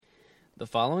The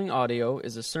following audio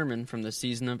is a sermon from the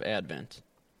season of Advent.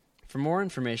 For more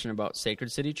information about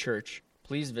Sacred City Church,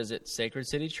 please visit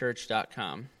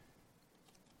sacredcitychurch.com.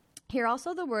 Hear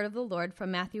also the word of the Lord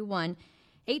from Matthew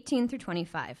 1:18 through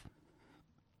 25.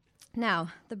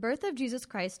 Now, the birth of Jesus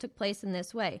Christ took place in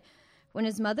this way. When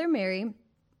his mother Mary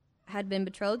had been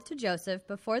betrothed to Joseph,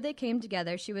 before they came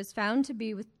together, she was found to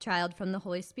be with child from the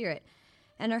Holy Spirit.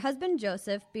 And her husband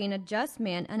Joseph, being a just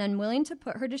man and unwilling to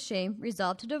put her to shame,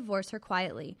 resolved to divorce her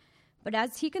quietly. But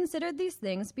as he considered these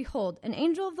things, behold, an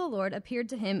angel of the Lord appeared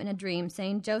to him in a dream,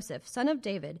 saying, Joseph, son of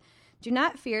David, do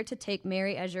not fear to take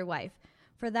Mary as your wife,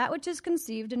 for that which is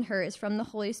conceived in her is from the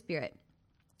Holy Spirit.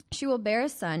 She will bear a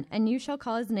son, and you shall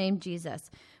call his name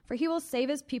Jesus, for he will save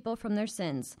his people from their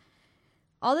sins.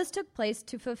 All this took place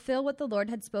to fulfill what the Lord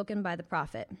had spoken by the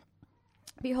prophet.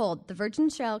 Behold, the virgin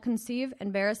shall conceive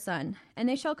and bear a son, and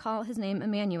they shall call his name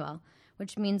Emmanuel,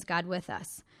 which means God with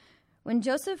us. When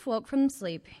Joseph woke from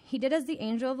sleep, he did as the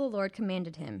angel of the Lord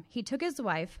commanded him. He took his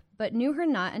wife, but knew her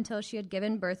not until she had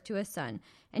given birth to a son,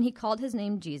 and he called his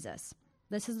name Jesus.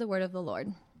 This is the word of the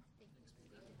Lord.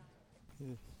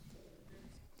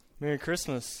 Merry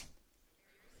Christmas.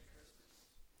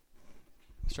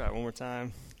 Let's try it one more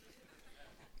time.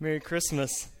 Merry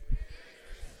Christmas.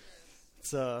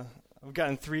 I've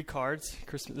gotten 3 cards.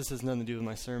 Christmas. This has nothing to do with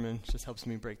my sermon. It just helps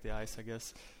me break the ice, I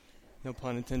guess. No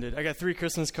pun intended. I got 3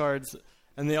 Christmas cards,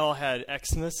 and they all had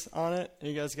Xmas on it.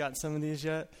 You guys got some of these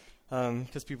yet?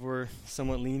 Because people were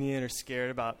somewhat lenient or scared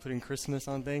about putting Christmas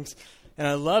on things. And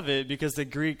I love it because the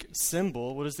Greek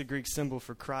symbol, what is the Greek symbol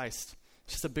for Christ?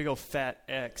 It's just a big old fat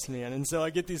X, man. And so I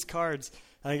get these cards,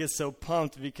 and I get so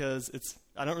pumped because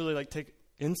I don't really take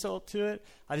insult to it.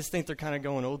 I just think they're kind of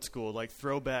going old school, like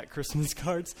throwback Christmas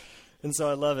cards. And so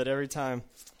I love it every time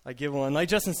I get one. Like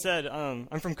Justin said, I'm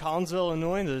from Collinsville,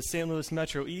 Illinois, the St. Louis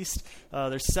Metro East.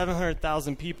 There's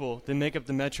 700,000 people that make up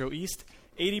the Metro East.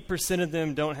 80% of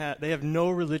them they have no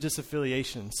religious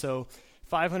affiliation. So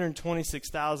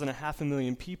 526,000,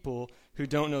 500,000 people who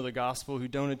don't know the gospel, who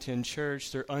don't attend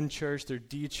church. They're unchurched, they're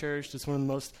de-churched. It's one of the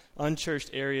most unchurched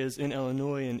areas in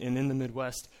Illinois and in the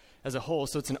Midwest as a whole.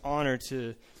 So it's an honor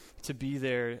to be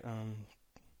there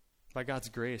by God's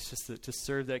grace, just to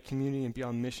serve that community and be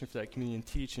on mission for that community and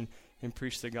teach and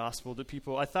preach the gospel to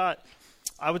people. I thought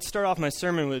I would start off my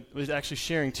sermon with actually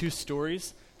sharing 2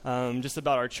 stories just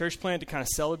about our church plant to kind of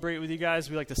celebrate with you guys.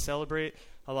 We like to celebrate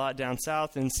a lot down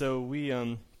south, and so we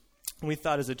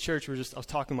thought as a church, I was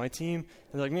talking to my team,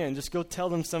 and they're like, man, just go tell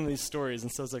them some of these stories.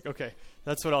 And so I was like, okay,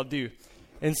 that's what I'll do.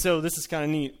 And so this is kind of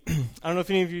neat. I don't know if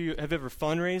any of you have ever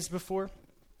fundraised before.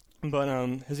 But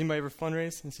has anybody ever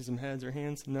fundraised? I see some heads or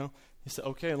hands. No? You said,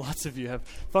 okay, lots of you have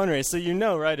fundraised. So you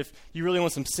know, right, if you really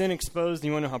want some sin exposed and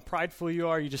you want to know how prideful you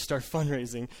are, you just start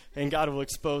fundraising, and God will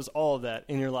expose all of that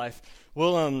in your life.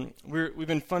 Well, we've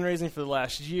been fundraising for the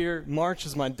last year. March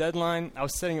is my deadline. I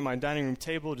was sitting at my dining room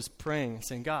table just praying and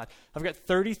saying, God, I've got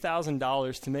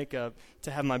 $30,000 to make up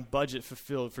to have my budget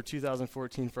fulfilled for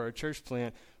 2014 for our church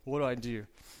plant. What do I do?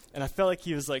 And I felt like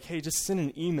he was like, hey, just send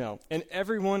an email. And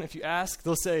everyone, if you ask,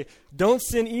 they'll say, don't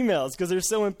send emails because they're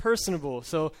so impersonable.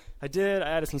 So I did. I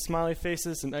added some smiley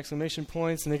faces, some exclamation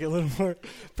points, and they get a little more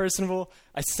personable.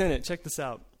 I sent it. Check this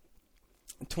out.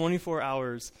 In 24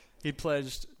 hours, he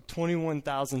pledged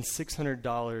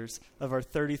 $21,600 of our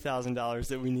 $30,000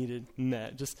 that we needed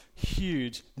met. Just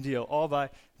huge deal. All by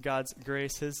God's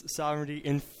grace, his sovereignty.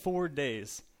 In 4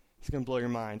 days. It's going to blow your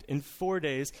mind. In 4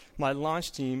 days, my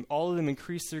launch team, all of them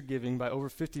increased their giving by over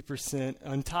 50%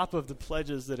 on top of the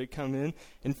pledges that had come in,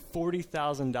 and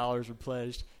 $40,000 were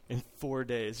pledged in 4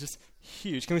 days. Just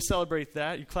huge. Can we celebrate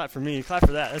that? You clap for me. You clap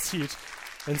for that. That's huge.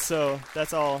 And so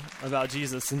that's all about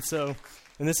Jesus. And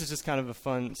this is just kind of a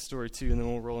fun story, too, and then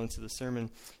we'll roll into the sermon.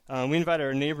 We invited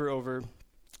our neighbor over.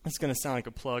 It's going to sound like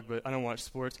a plug, but I don't watch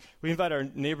sports. We invited our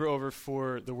neighbor over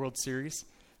for the World Series.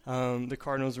 The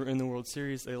Cardinals were in the World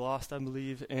Series. They lost, I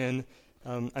believe, and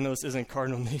I know this isn't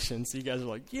Cardinal Nation, so you guys are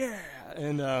like, yeah,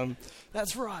 and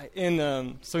that's right.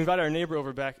 And so we invited our neighbor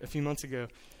over back a few months ago,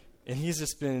 and he's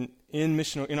just been in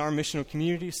our missional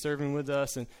community, serving with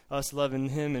us and us loving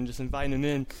him and just inviting him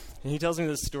in. And he tells me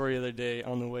this story the other day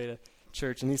on the way to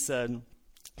church, and he said,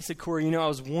 Corey, I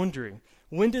was wondering,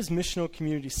 when does missional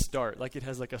community start? Like it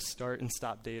has like a start and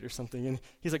stop date or something. And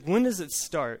he's like, when does it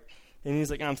start? And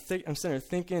he's like, I'm sitting there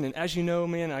thinking, and as you know,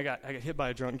 man, I got hit by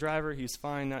a drunk driver. He was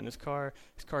fine, not in his car.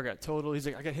 His car got totaled. He's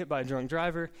like, I got hit by a drunk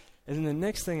driver. And then the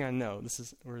next thing I know, this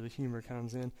is where the humor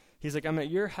comes in. He's like, I'm at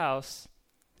your house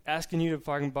asking you if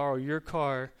I can borrow your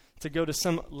car to go to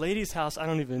some lady's house I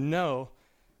don't even know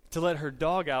to let her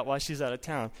dog out while she's out of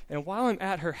town. And while I'm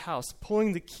at her house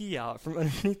pulling the key out from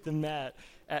underneath the mat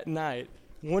at night,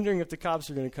 wondering if the cops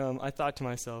were going to come, I thought to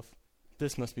myself,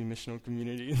 this must be missional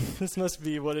community. This must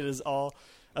be what it is all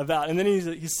about. And then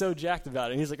he's so jacked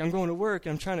about it. And he's like, I'm going to work,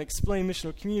 and I'm trying to explain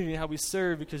missional community and how we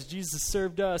serve because Jesus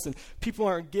served us, and people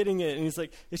aren't getting it. And he's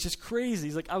like, it's just crazy.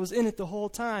 He's like, I was in it the whole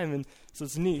time. And so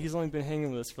it's neat. He's only been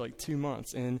hanging with us for like 2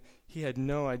 months, and he had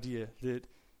no idea that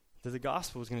the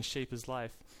gospel was going to shape his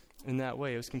life in that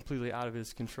way. It was completely out of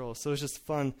his control. So it was just a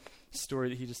fun story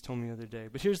that he just told me the other day.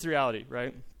 But here's the reality,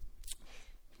 right?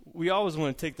 We always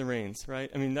want to take the reins, right?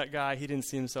 I mean, that guy, he didn't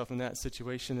see himself in that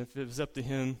situation. If it was up to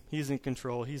him, he's in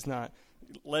control. He's not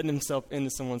letting himself into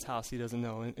someone's house he doesn't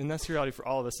know. And that's the reality for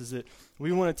all of us, is that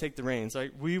we want to take the reins.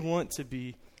 Like, we want to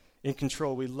be in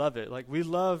control. We love it. Like, we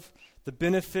love the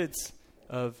benefits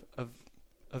of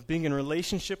being in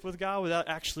relationship with God without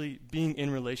actually being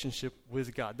in relationship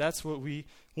with God. That's what we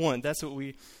want. That's what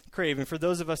we crave. And for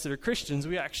those of us that are Christians,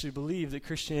 we actually believe that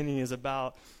Christianity is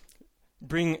about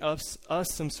bringing us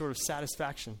some sort of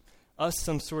satisfaction, us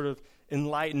some sort of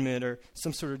enlightenment or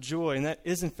some sort of joy. And that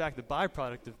is, in fact, the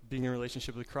byproduct of being in a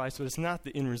relationship with Christ, but it's not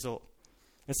the end result.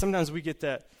 And sometimes we get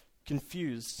that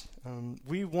confused.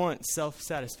 We want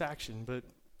self-satisfaction,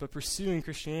 but pursuing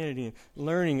Christianity and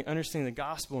learning and understanding the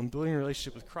gospel and building a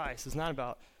relationship with Christ is not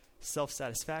about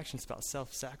self-satisfaction, it's about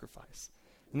self-sacrifice.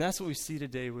 And that's what we see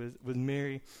today with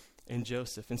Mary and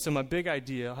Joseph. And so my big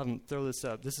idea, I'll have them throw this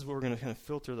up, this is what we're going to kind of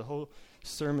filter the whole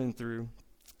sermon through,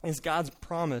 is God's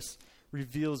promise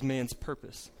reveals man's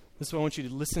purpose. This is what I want you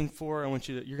to listen for.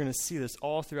 You're going to see this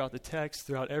all throughout the text,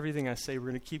 throughout everything I say. We're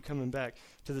going to keep coming back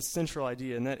to the central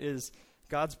idea, and that is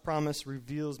God's promise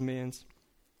reveals man's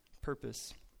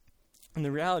purpose. And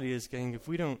the reality is, gang, if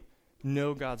we don't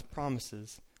know God's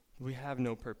promises, we have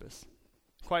no purpose.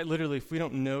 Quite literally, if we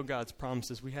don't know God's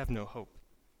promises, we have no hope,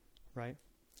 right?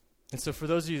 And so for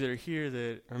those of you that are here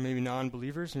that are maybe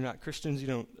non-believers, you're not Christians, you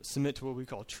don't submit to what we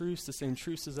call truths, the same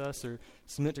truths as us, or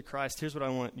submit to Christ, here's what I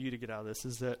want you to get out of this,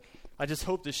 is that I just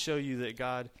hope to show you that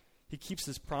God, he keeps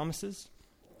his promises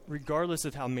regardless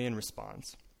of how man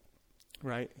responds,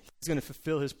 right? He's going to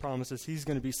fulfill his promises. He's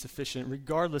going to be sufficient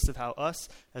regardless of how us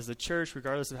as the church,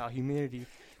 regardless of how humanity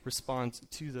responds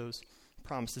to those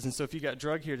promises. And so if you got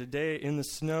drug here today in the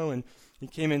snow and you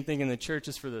came in thinking the church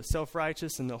is for the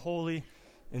self-righteous and the holy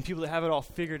and people that have it all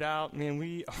figured out, man,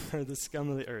 we are the scum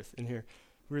of the earth in here.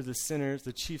 We're the sinners,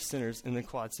 the chief sinners in the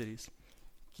Quad Cities.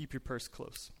 Keep your purse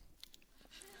close.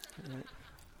 Right.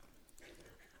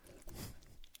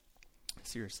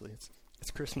 Seriously,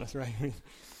 it's Christmas, right? I mean,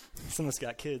 some of us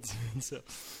got kids. So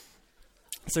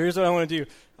here's what I want to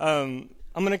do. I'm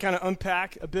going to kind of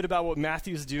unpack a bit about what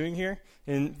Matthew's doing here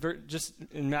just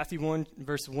in Matthew 1,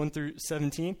 verse 1 through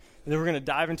 17. And then we're going to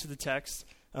dive into the text.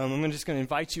 I'm just going to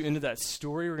invite you into that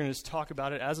story. We're going to just talk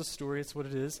about it as a story. It's what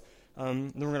it is.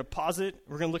 Then we're going to pause it.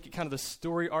 We're going to look at kind of the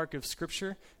story arc of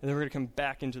Scripture. And then we're going to come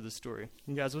back into the story.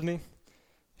 You guys with me?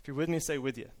 If you're with me, say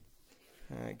with you.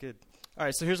 All right, good. All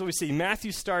right, so here's what we see.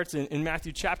 Matthew starts in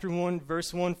Matthew chapter 1,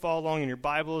 verse 1. Follow along in your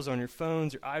Bibles, on your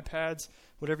phones, your iPads,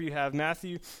 whatever you have.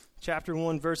 Matthew chapter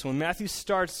 1, verse 1. Matthew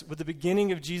starts with the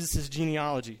beginning of Jesus'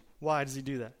 genealogy. Why does he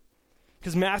do that?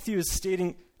 Because Matthew is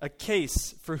stating a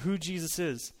case for who Jesus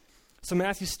is. So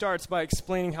Matthew starts by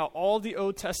explaining how all the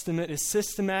Old Testament is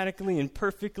systematically and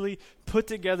perfectly put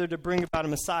together to bring about a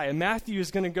Messiah. Matthew is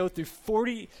going to go through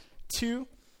 42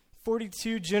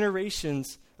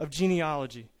 generations of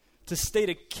genealogy to state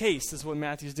a case, is what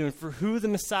Matthew's doing, for who the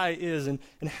Messiah is and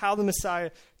how the Messiah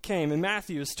came. And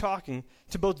Matthew is talking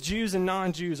to both Jews and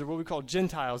non-Jews, or what we call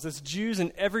Gentiles. That's Jews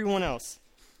and everyone else,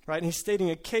 right? And he's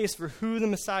stating a case for who the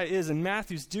Messiah is. And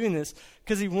Matthew's doing this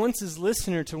because he wants his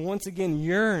listener to once again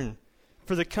yearn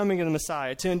for the coming of the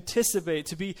Messiah, to anticipate,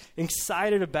 to be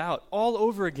excited about all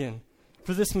over again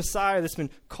for this Messiah that's been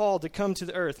called to come to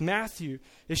the earth. Matthew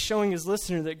is showing his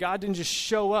listener that God didn't just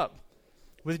show up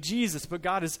with Jesus, but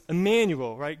God is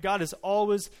Emmanuel, right? God is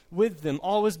always with them,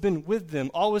 always been with them,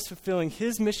 always fulfilling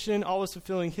his mission, always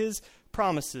fulfilling his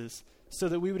promises, so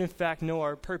that we would in fact know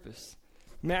our purpose.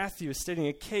 Matthew is stating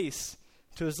a case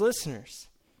to his listeners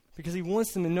because he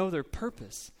wants them to know their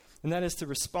purpose, and that is to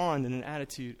respond in an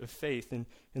attitude of faith and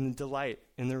the delight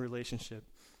in their relationship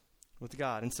with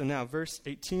God. And so now, verse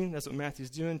 18, that's what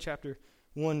Matthew's doing, chapter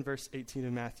 1, verse 18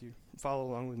 of Matthew. Follow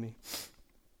along with me.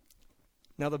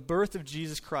 Now, the birth of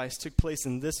Jesus Christ took place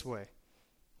in this way.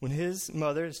 When his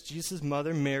mother, Jesus'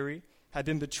 mother, Mary, had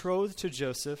been betrothed to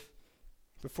Joseph,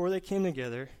 before they came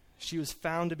together, she was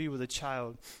found to be with a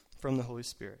child from the Holy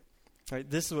Spirit. All right,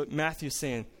 this is what Matthew's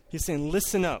saying. He's saying,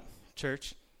 listen up,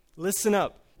 church. Listen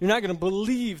up. You're not going to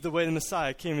believe the way the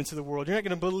Messiah came into the world. You're not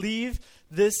going to believe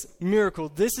this miracle.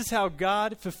 This is how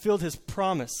God fulfilled his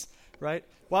promise, right?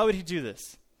 Why would he do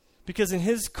this? Because in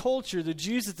his culture, the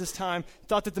Jews at this time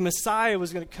thought that the Messiah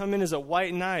was going to come in as a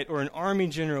white knight or an army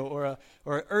general or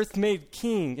an earth-made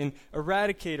king and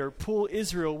eradicate or pull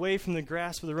Israel away from the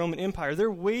grasp of the Roman Empire.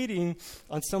 They're waiting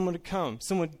on someone to come,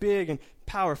 someone big and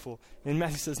powerful. And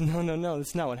Matthew says, no,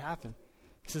 that's not what happened.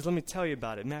 He says, let me tell you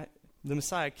about it. The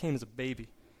Messiah came as a baby.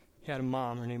 He had a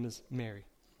mom. Her name was Mary.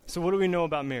 So what do we know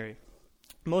about Mary?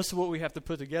 Most of what we have to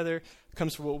put together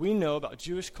comes from what we know about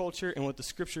Jewish culture and what the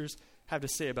scriptures have to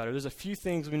say about her. There's a few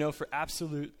things we know for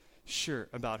absolute sure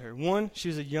about her. One, she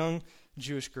was a young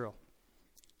Jewish girl.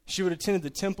 She would have attended the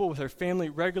temple with her family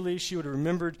regularly. She would have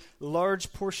remembered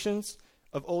large portions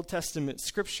of Old Testament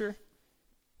scripture.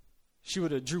 She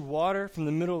would have drew water from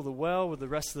the middle of the well with the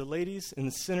rest of the ladies in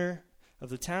the center of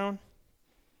the town.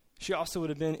 She also would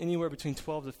have been anywhere between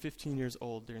 12 to 15 years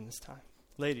old during this time.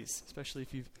 Ladies, especially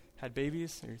if you've had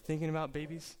babies or you're thinking about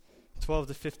babies, 12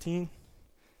 to 15.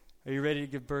 Are you ready to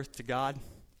give birth to God?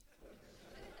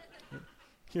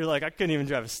 You're like, I couldn't even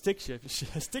drive a stick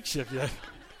shift yet,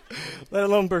 let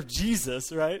alone birth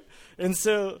Jesus, right? And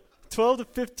so 12 to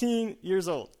 15 years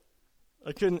old.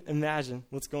 I couldn't imagine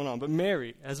what's going on. But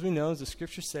Mary, as we know, as the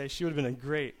scriptures say, she would have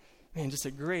been just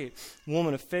a great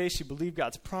woman of faith. She believed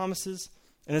God's promises.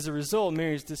 And as a result,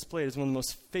 Mary is displayed as one of the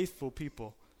most faithful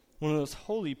people, one of the most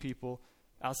holy people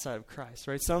outside of Christ,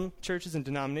 right? Some churches and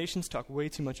denominations talk way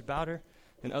too much about her,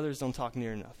 and others don't talk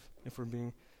near enough, if we're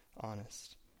being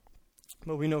honest.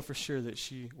 But we know for sure that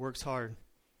she works hard,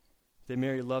 that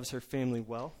Mary loves her family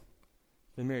well,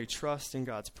 that Mary trusts in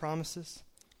God's promises,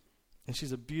 and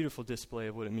she's a beautiful display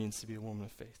of what it means to be a woman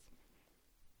of faith.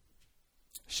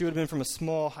 She would have been from a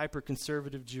small,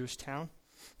 hyper-conservative Jewish town.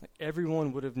 Like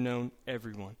everyone would have known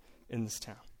everyone in this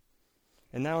town.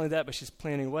 And not only that, but she's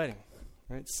planning a wedding,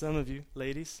 right? Some of you,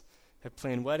 ladies, have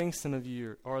planned weddings. Some of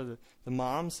you are the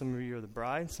moms. Some of you are the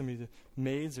bride. Some of you the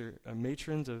maids or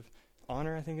matrons of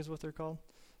honor, I think is what they're called.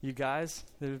 You guys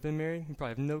that have been married, you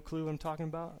probably have no clue what I'm talking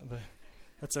about, but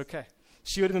that's okay.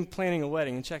 She would have been planning a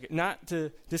wedding, and check it, not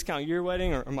to discount your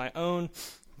wedding or my own.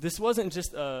 This wasn't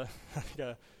just a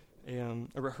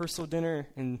rehearsal dinner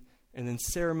and then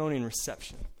ceremony and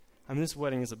reception. I mean, this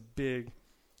wedding is a big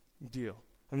deal.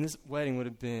 I mean, this wedding would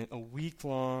have been a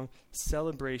week-long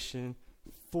celebration,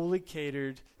 fully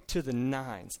catered to the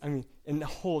nines. I mean, and the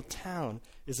whole town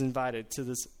is invited to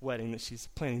this wedding that she's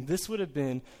planning. This would have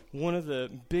been one of the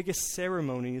biggest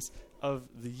ceremonies of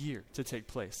the year to take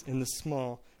place in the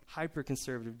small,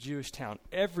 hyper-conservative Jewish town.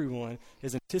 Everyone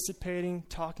is anticipating,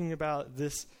 talking about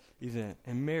this event,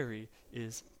 and Mary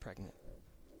is pregnant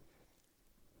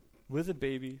with a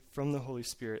baby from the Holy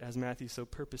Spirit, as Matthew so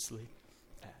purposely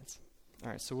adds. All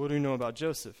right, so what do we know about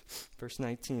Joseph? Verse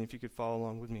 19, if you could follow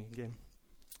along with me again.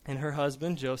 And her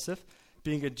husband, Joseph,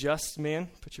 being a just man,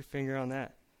 put your finger on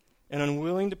that, and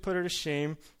unwilling to put her to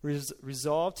shame,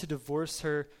 resolved to divorce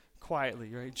her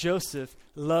quietly, right? Joseph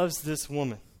loves this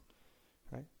woman,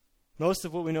 right? Most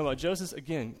of what we know about Joseph,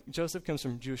 again, Joseph comes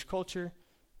from Jewish culture,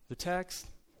 the text,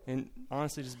 and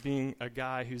honestly just being a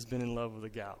guy who's been in love with a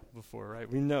gal before, right?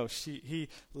 We know he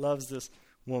loves this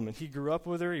woman. He grew up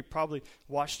with her. He probably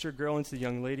watched her grow into the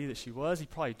young lady that she was. He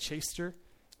probably chased her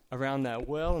around that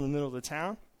well in the middle of the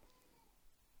town.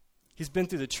 He's been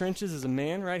through the trenches as a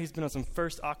man, right? He's been on some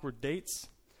first awkward dates.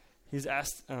 He's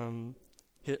asked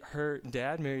her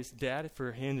dad, Mary's dad, for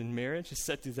her hand in marriage. He's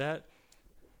sat through that.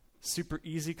 Super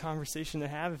easy conversation to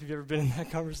have if you've ever been in that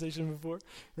conversation before,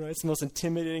 right? It's the most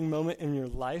intimidating moment in your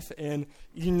life, and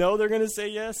you know they're going to say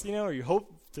yes, or you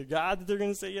hope to God that they're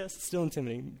going to say yes. It's still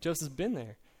intimidating. Joseph's been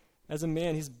there. As a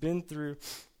man, he's been through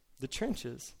the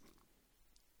trenches.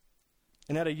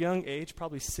 And at a young age,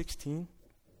 probably 16,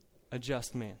 a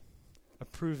just man, a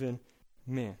proven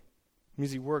man. It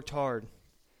means he worked hard.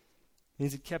 It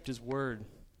means he kept his word.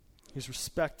 He's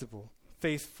respectable,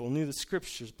 faithful, knew the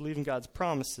scriptures, believed in God's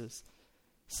promises,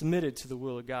 submitted to the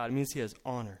will of God. It means he has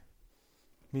honor.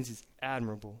 It means he's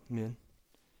admirable, men.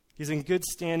 He's in good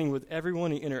standing with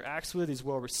everyone he interacts with. He's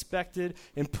well respected.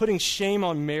 And putting shame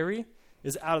on Mary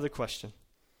is out of the question.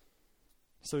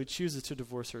 So he chooses to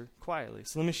divorce her quietly.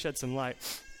 So let me shed some light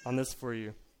on this for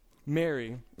you.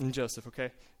 Mary and Joseph,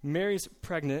 okay? Mary's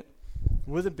pregnant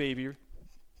with a baby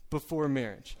before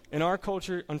marriage. In our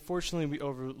culture, unfortunately, we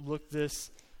overlook this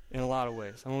in a lot of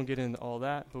ways. I won't get into all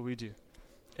that, but we do.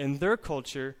 In their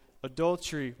culture,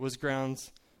 adultery was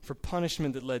grounds for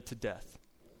punishment that led to death.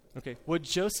 Okay, what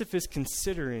Joseph is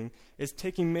considering is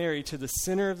taking Mary to the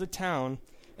center of the town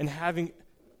and having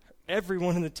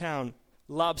everyone in the town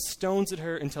lob stones at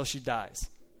her until she dies.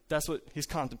 That's what he's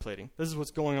contemplating. This is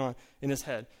what's going on in his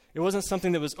head. It wasn't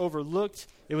something that was overlooked.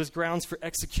 It was grounds for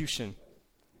execution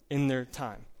in their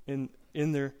time, in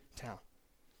their town.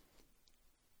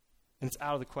 And it's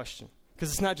out of the question. Because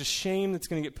it's not just shame that's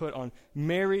going to get put on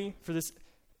Mary for this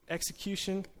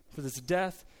execution, for this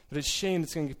death, but it's shame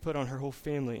that's going to get put on her whole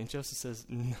family. And Joseph says,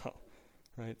 no,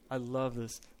 right? I love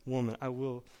this woman. I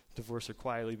will divorce her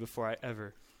quietly before I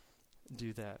ever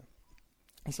do that.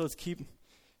 And so let's keep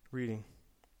reading.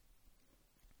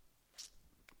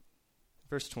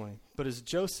 Verse 20. But as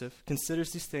Joseph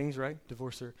considers these things, right?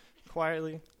 Divorce her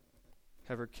quietly,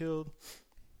 have her killed,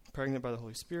 pregnant by the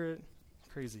Holy Spirit.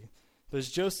 Crazy. But as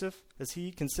Joseph, as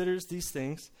he considers these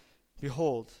things,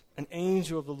 behold, an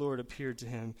angel of the Lord appeared to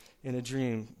him in a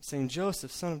dream, saying,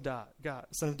 Joseph, son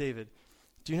of David,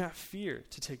 do not fear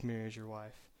to take Mary as your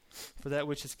wife, for that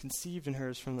which is conceived in her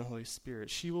is from the Holy Spirit.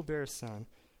 She will bear a son,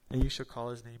 and you shall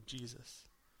call his name Jesus.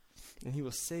 And he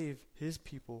will save his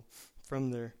people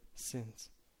from their sins.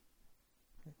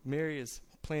 Mary is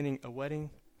planning a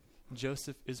wedding.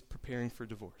 Joseph is preparing for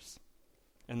divorce.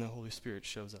 And the Holy Spirit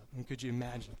shows up. And could you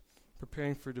imagine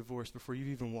preparing for divorce before you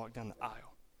even walk down the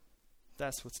aisle?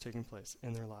 That's what's taking place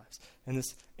in their lives. And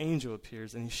this angel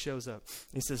appears and he shows up.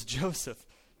 And he says, Joseph,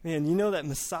 man, you know that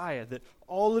Messiah that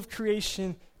all of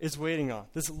creation is waiting on,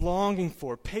 this longing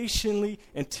for, patiently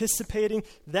anticipating,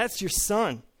 that's your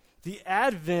son. The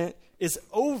Advent is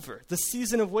over. The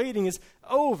season of waiting is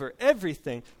over.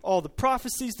 Everything, all the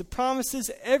prophecies, the promises,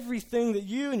 everything that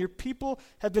you and your people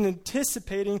have been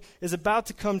anticipating is about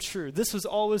to come true. This was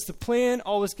always the plan,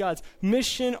 always God's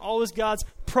mission, always God's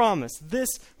promise. This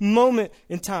moment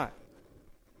in time.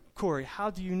 Corey, how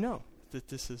do you know that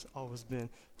this has always been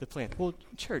the plan? Well,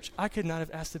 church, I could not have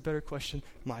asked a better question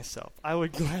myself. I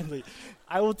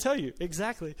will tell you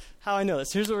exactly how I know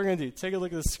this. Here's what we're going to do. Take a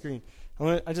look at the screen.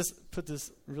 I just put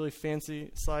this really fancy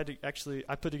slide. Actually,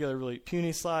 I put together a really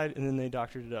puny slide, and then they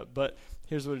doctored it up. But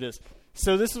here's what it is.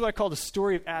 So this is what I call the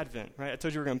story of Advent, right? I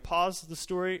told you we're going to pause the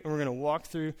story, and we're going to walk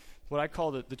through what I call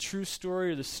the true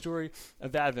story or the story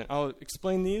of Advent. I'll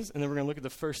explain these, and then we're going to look at the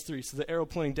first three. So the arrow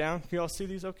pointing down. Can you all see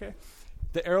these okay?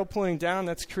 The arrow pointing down,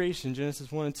 that's creation,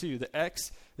 Genesis 1 and 2. The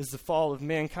X is the fall of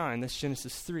mankind. That's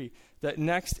Genesis 3. That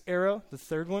next arrow, the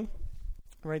third one,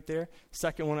 right there.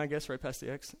 Second one, I guess, right past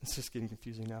the X. It's just getting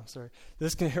confusing now, sorry.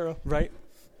 This arrow, right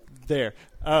there.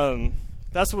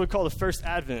 That's what we call the first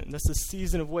Advent. That's the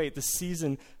season of wait, the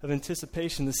season of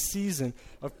anticipation, the season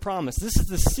of promise. This is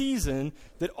the season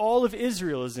that all of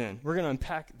Israel is in. We're going to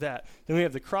unpack that. Then we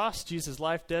have the cross, Jesus'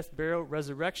 life, death, burial,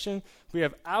 resurrection. We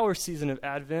have our season of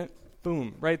Advent.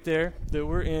 Boom, right there that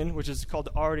we're in, which is called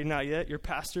the Already Not Yet. Your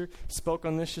pastor spoke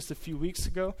on this just a few weeks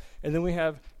ago. And then we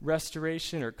have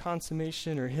restoration or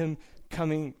consummation or him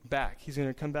coming back. He's going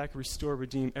to come back, restore,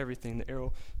 redeem everything, the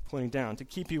arrow pointing down. To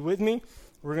keep you with me,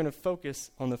 we're going to focus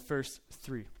on the first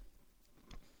three.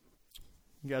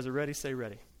 You guys are ready? Say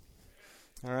ready.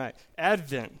 All right.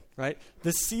 Advent, right?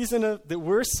 The season that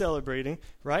we're celebrating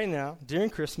right now during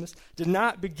Christmas did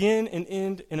not begin and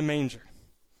end in a manger.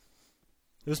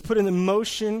 It was put into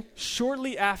motion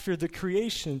shortly after the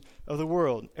creation of the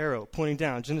world. Arrow pointing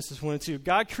down, Genesis 1 and 2.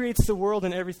 God creates the world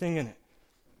and everything in it.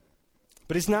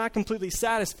 But he's not completely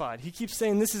satisfied. He keeps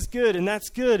saying this is good and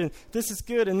that's good and this is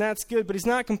good and that's good, but he's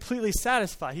not completely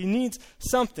satisfied. He needs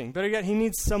something. Better yet, he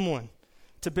needs someone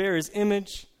to bear his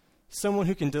image, someone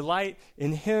who can delight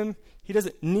in him. He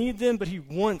doesn't need them, but he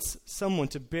wants someone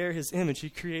to bear his image. He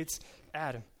creates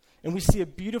Adam. And we see a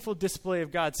beautiful display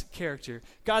of God's character.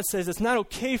 God says it's not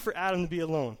okay for Adam to be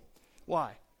alone.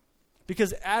 Why?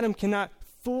 Because Adam cannot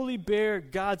fully bear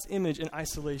God's image in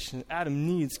isolation. Adam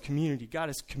needs community.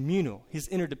 God is communal. He's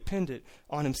interdependent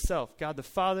on himself. God the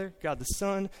Father, God the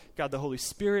Son, God the Holy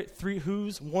Spirit, three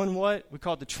who's, one what? We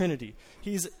call it the Trinity.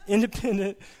 He's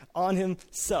independent on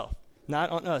himself, not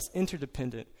on us,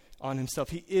 interdependent on himself.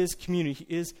 He is community.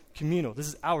 He is communal. This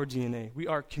is our DNA. We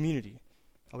are community.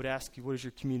 I would ask you, what does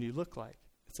your community look like?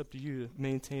 It's up to you to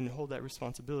maintain and hold that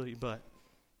responsibility, but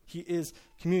he is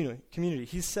community.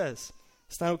 He says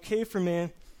it's not okay for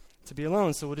man to be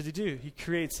alone, so what did he do? He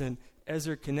creates an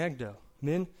Ezer Kenegdo.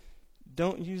 Men,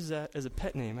 don't use that as a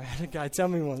pet name. I had a guy tell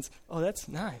me once, oh, that's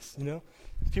nice, you know?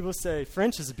 People say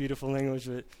French is a beautiful language,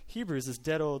 but Hebrew is this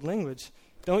dead old language.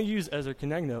 Don't use Ezer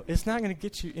Kenegdo. It's not going to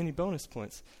get you any bonus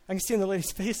points. I can see in the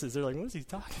ladies' faces, they're like, what is he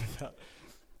talking about?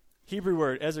 Hebrew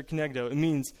word, Ezer Kenegdo, it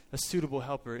means a suitable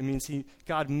helper. It means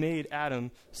God made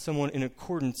Adam someone in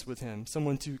accordance with him,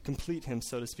 someone to complete him,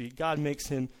 so to speak. God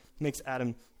makes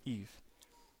Adam Eve.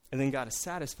 And then God is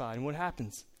satisfied. And what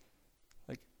happens?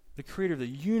 Like, the creator of the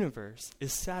universe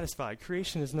is satisfied.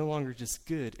 Creation is no longer just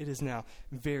good. It is now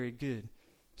very good.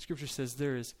 Scripture says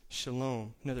there is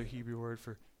shalom, another Hebrew word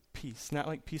for peace. Not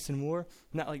like peace in war,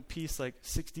 not like peace like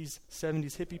 60s,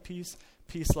 70s hippie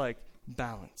peace like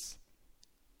balance.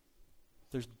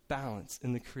 There's balance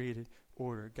in the created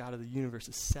order. God of the universe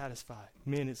is satisfied.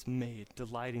 Man is made,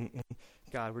 delighting in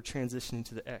God. We're transitioning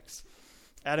to the X.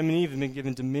 Adam and Eve have been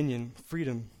given dominion,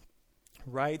 freedom,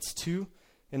 rights to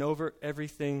and over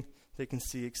everything they can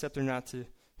see, except they're not to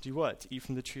do what? To eat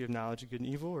from the tree of knowledge of good and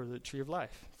evil or the tree of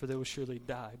life. For they will surely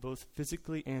die, both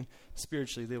physically and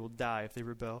spiritually. They will die if they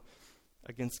rebel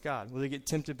against God. Will they get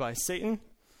tempted by Satan?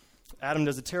 Adam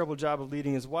does a terrible job of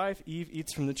leading his wife. Eve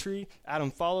eats from the tree. Adam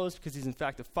follows because he's in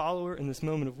fact a follower in this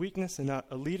moment of weakness and not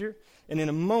a leader. And in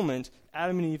a moment,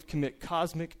 Adam and Eve commit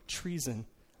cosmic treason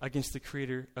against the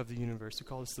creator of the universe. We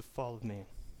call this the fall of man.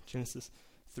 Genesis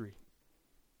 3.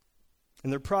 In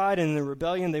their pride and their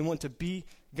rebellion, they want to be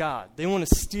God. They want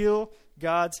to steal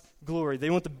God's glory.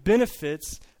 They want the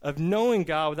benefits of knowing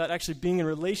God without actually being in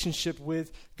relationship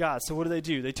with God. So what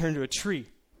do? They turn to a tree.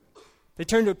 They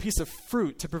turn to a piece of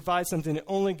fruit to provide something that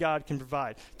only God can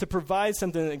provide, to provide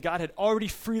something that God had already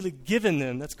freely given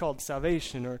them. That's called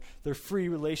salvation, or their free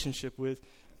relationship with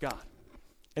God.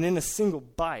 And in a single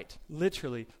bite,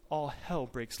 literally, all hell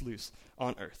breaks loose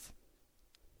on earth.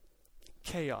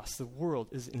 Chaos. The world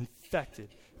is infected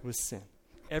with sin.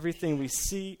 Everything we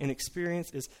see and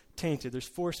experience is tainted. There's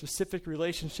 4 specific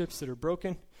relationships that are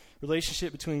broken.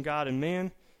 Relationship between God and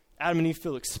man. Adam and Eve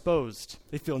feel exposed.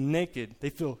 They feel naked. They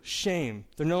feel shame.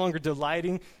 They're no longer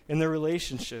delighting in their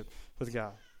relationship with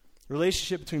God.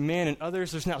 Relationship between man and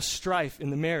others. There's now strife in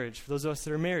the marriage for those of us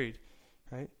that are married,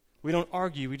 right? We don't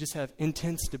argue. We just have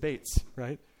intense debates,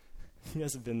 right? You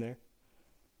guys have been there.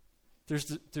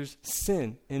 There's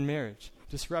sin in marriage,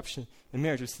 disruption in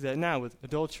marriage. We see that now with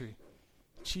adultery,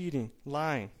 cheating,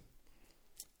 lying.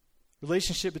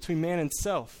 Relationship between man and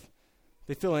self.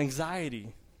 They feel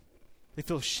anxiety. They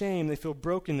feel shame. They feel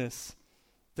brokenness.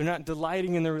 They're not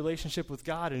delighting in their relationship with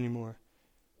God anymore.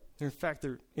 In fact,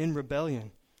 they're in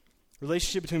rebellion.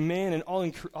 Relationship between man and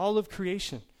all of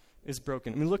creation is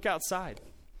broken. I mean, look outside.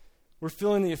 We're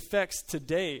feeling the effects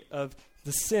today of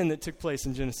the sin that took place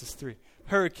in Genesis 3.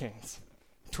 Hurricanes,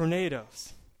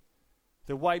 tornadoes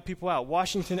that wipe people out.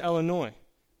 Washington, Illinois,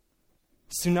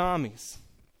 tsunamis.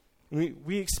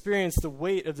 We experience the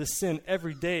weight of the sin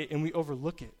every day, and we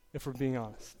overlook it, if we're being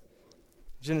honest.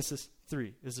 Genesis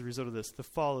 3 is the result of this, the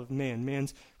fall of man,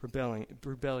 man's rebellion.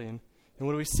 And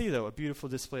what do we see, though? A beautiful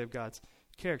display of God's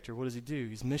character. What does he do?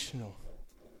 He's missional.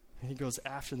 And he goes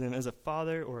after them as a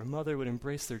father or a mother would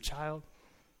embrace their child.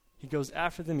 He goes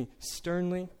after them. He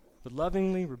sternly but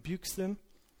lovingly rebukes them.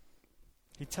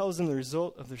 He tells them the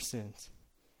result of their sins.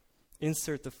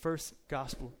 Insert the first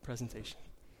gospel presentation,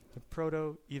 the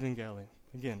proto-evangelium.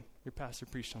 Again, your pastor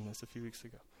preached on this a few weeks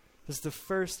ago. This is the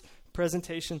first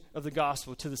presentation of the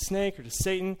gospel to the snake or to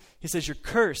Satan. He says, you're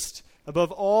cursed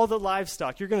above all the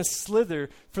livestock. You're going to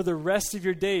slither for the rest of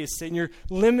your days, Satan. You're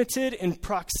limited in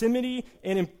proximity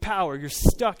and in power. You're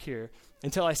stuck here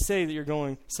until I say that you're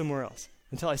going somewhere else.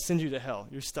 Until I send you to hell.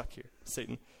 You're stuck here,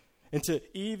 Satan. And to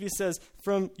Eve, he says,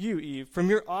 from you, Eve, from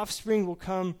your offspring will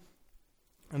come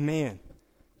a man.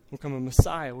 Will come a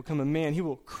Messiah, will come a man. He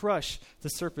will crush the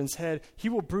serpent's head. He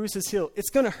will bruise his heel. It's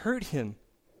going to hurt him.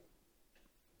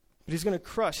 But he's going to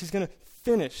crush. He's going to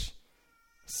finish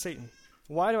Satan.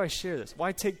 Why do I share this?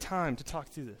 Why take time to talk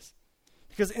through this?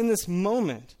 Because in this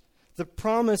moment, the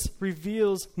promise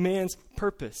reveals man's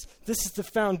purpose. This is the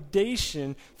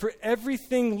foundation for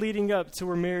everything leading up to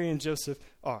where Mary and Joseph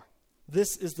are.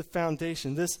 This is the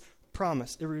foundation, this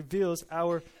promise. It reveals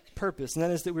our purpose, and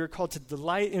that is that we are called to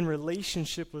delight in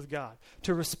relationship with God,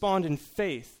 to respond in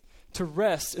faith, to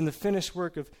rest in the finished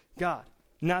work of God,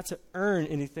 not to earn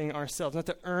anything ourselves, not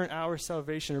to earn our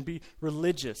salvation or be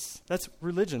religious. That's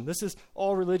religion. This is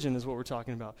all religion is what we're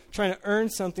talking about. Trying to earn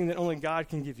something that only God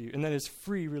can give you, and that is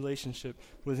free relationship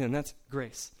with him. That's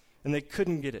grace. And they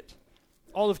couldn't get it.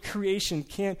 All of creation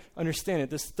can't understand it.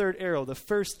 This third arrow, the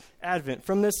first advent.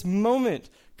 From this moment,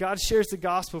 God shares the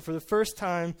gospel for the first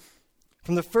time.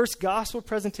 From the first gospel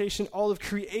presentation, all of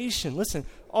creation, listen,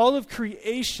 all of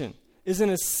creation is in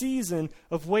a season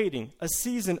of waiting, a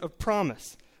season of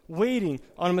promise, waiting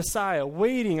on a Messiah,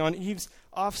 waiting on Eve's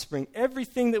offspring.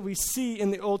 Everything that we see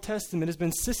in the Old Testament has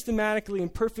been systematically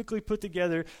and perfectly put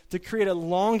together to create a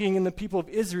longing in the people of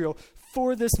Israel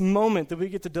for this moment that we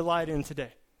get to delight in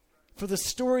today. For the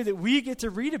story that we get to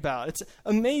read about. It's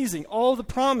amazing. All the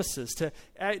promises to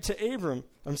Abraham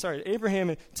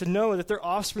and to Noah that their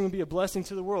offspring would be a blessing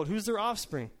to the world. Who's their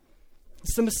offspring?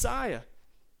 It's the Messiah.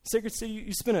 Sacred City,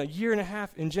 you spent a year and a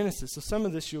half in Genesis, so some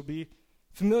of this you'll be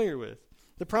familiar with.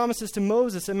 The promises to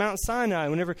Moses at Mount Sinai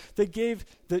whenever God gave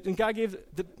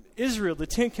Israel the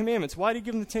 10 Commandments. Why did he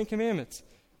give them the 10 Commandments?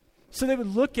 So they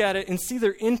would look at it and see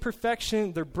their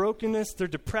imperfection, their brokenness, their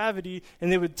depravity,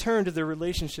 and they would turn to their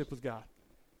relationship with God.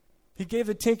 He gave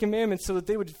the Ten Commandments so that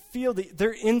they would feel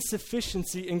their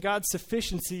insufficiency and God's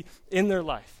sufficiency in their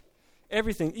life.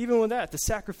 Everything, even with that, the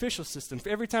sacrificial system. For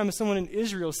every time someone in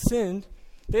Israel sinned,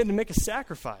 they had to make a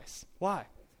sacrifice. Why?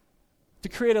 To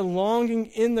create a longing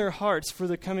in their hearts for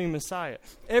the coming Messiah.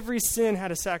 Every sin had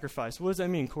a sacrifice. What does that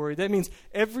mean, Corey? That means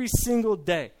every single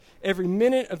day, every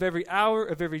minute of every hour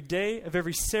of every day, of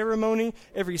every ceremony,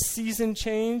 every season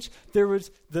change, there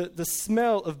was the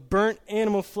smell of burnt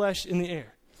animal flesh in the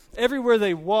air. Everywhere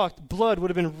they walked, blood would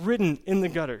have been ridden in the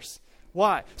gutters.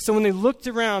 Why? So when they looked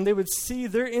around, they would see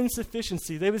their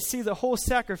insufficiency. They would see the whole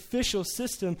sacrificial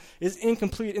system is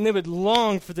incomplete, and they would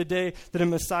long for the day that a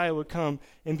Messiah would come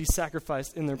and be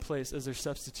sacrificed in their place as their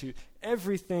substitute.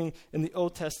 Everything in the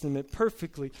Old Testament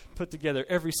perfectly put together.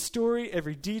 Every story,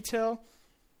 every detail,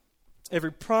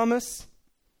 every promise,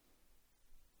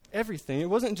 everything. It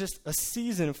wasn't just a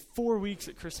season of 4 weeks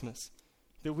at Christmas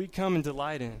that we come and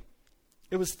delight in.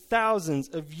 It was thousands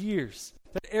of years.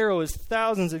 That arrow is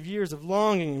thousands of years of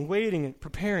longing and waiting and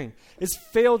preparing. It's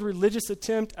failed religious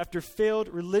attempt after failed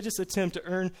religious attempt to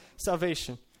earn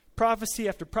salvation. Prophecy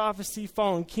after prophecy,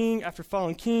 fallen king after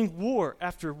fallen king, war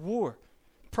after war.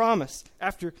 Promise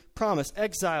after promise,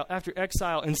 exile after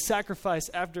exile, and sacrifice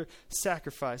after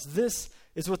sacrifice. This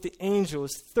is what the angel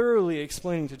is thoroughly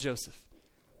explaining to Joseph.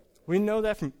 We know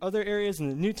that from other areas in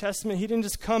the New Testament. He didn't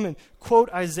just come and quote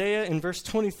Isaiah in verse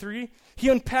 23. He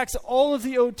unpacks all of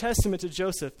the Old Testament to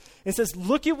Joseph and says,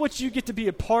 look at what you get to be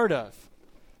a part of.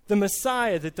 The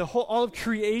Messiah that all of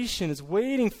creation is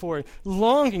waiting for,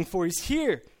 longing for. He's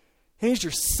here, and he's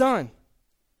your son.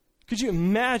 Could you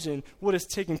imagine what is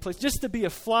taking place? Just to be a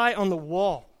fly on the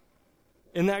wall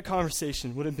in that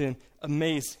conversation would have been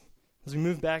amazing. As we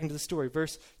move back into the story,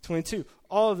 verse 22,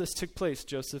 all of this took place,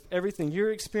 Joseph. Everything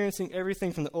you're experiencing,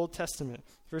 everything from the Old Testament.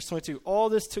 Verse 22, all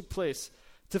this took place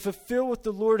to fulfill what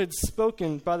the Lord had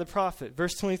spoken by the prophet.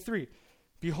 Verse 23,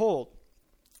 behold,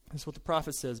 this is what the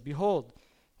prophet says, behold,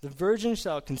 the virgin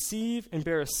shall conceive and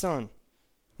bear a son,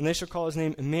 and they shall call his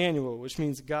name Emmanuel, which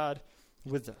means God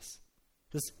with us.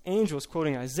 This angel is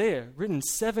quoting Isaiah, written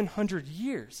 700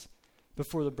 years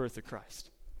before the birth of Christ.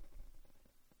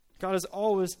 God is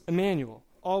always Emmanuel,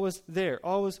 always there,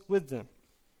 always with them.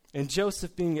 And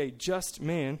Joseph, being a just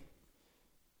man,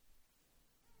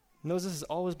 knows this has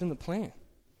always been the plan.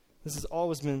 This has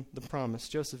always been the promise.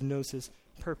 Joseph knows his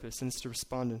purpose, and it's to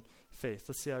respond in faith.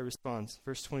 Let's see how he responds.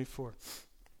 Verse 24.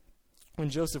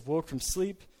 When Joseph woke from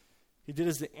sleep, he did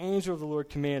as the angel of the Lord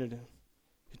commanded him.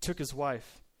 He took his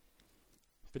wife,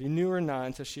 but he knew her not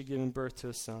until she had given birth to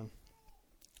a son,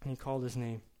 and he called his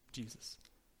name Jesus.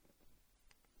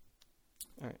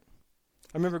 All right.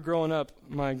 I remember growing up,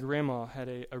 my grandma had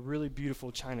a really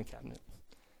beautiful china cabinet.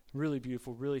 Really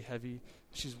beautiful, really heavy.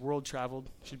 She's world traveled.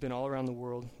 She'd been all around the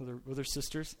world with her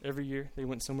sisters. Every year they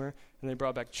went somewhere, and they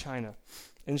brought back china.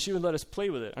 And she would let us play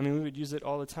with it. I mean, we would use it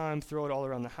all the time, throw it all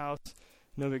around the house.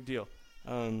 No big deal.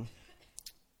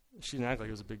 She didn't act like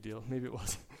it was a big deal. Maybe it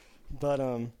was. But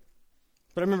I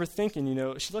remember thinking,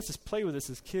 she lets us play with this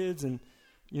as kids, and,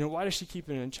 why does she keep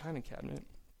it in a china cabinet?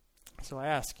 So I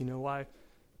asked,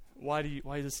 why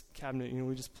this cabinet?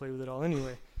 We just play with it all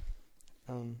anyway.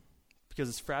 Because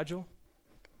it's fragile?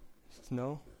 He says,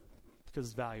 no, because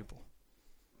it's valuable.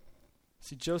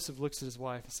 See, Joseph looks at his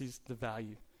wife and sees the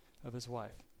value of his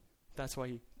wife. That's why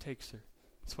he takes her.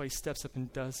 That's why he steps up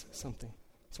and does something.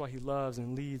 That's why he loves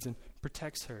and leads and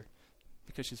protects her.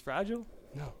 Because she's fragile?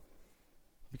 No.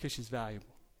 Because she's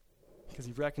valuable. Because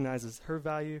he recognizes her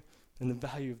value and the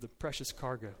value of the precious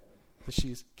cargo that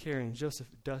she's carrying. Joseph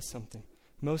does something.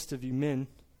 Most of you men,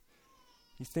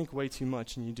 you think way too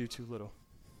much and you do too little.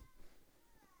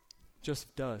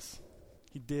 Joseph does.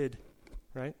 He did,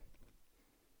 right?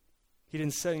 He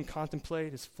didn't sit and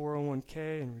contemplate his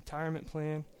 401k and retirement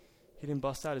plan. He didn't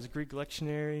bust out his Greek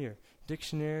lectionary or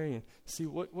dictionary and see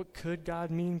what could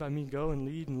God mean by me go and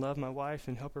lead and love my wife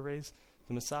and help her raise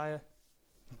the Messiah.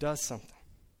 He does something.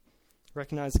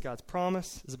 Recognize God's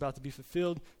promise is about to be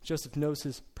fulfilled. Joseph knows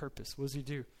his purpose. What does he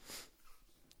do?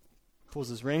 Pulls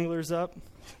his Wranglers up.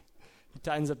 He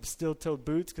tightens up his steel-toed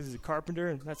boots because he's a carpenter,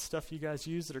 and that's stuff you guys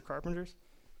use that are carpenters,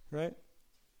 right?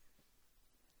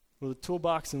 With a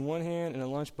toolbox in one hand and a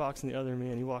lunchbox in the other,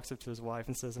 he walks up to his wife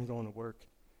and says, I'm going to work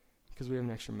because we have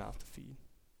an extra mouth to feed.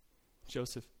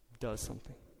 Joseph does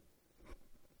something.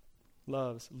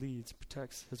 Loves, leads,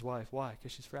 protects his wife. Why?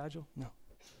 Because she's fragile? No.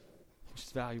 Because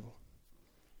she's valuable.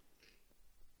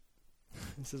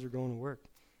 He says we're going to work.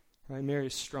 Right? Mary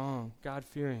is strong,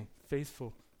 God-fearing,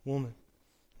 faithful woman.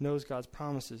 Knows God's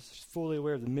promises. She's fully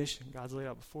aware of the mission God's laid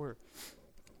out before her.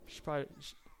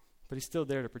 But he's still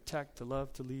there to protect, to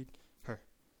love, to lead her.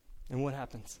 And what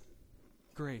happens?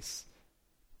 Grace.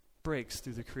 breaks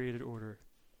through the created order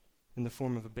in the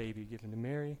form of a baby given to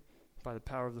Mary by the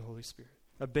power of the Holy Spirit.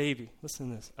 A baby, listen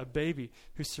to this, a baby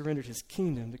who surrendered his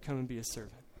kingdom to come and be a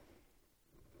servant.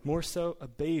 More so, a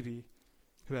baby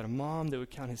who had a mom that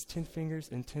would count his 10 fingers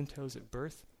and 10 toes at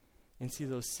birth and see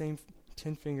those same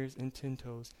 10 fingers and 10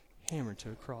 toes hammered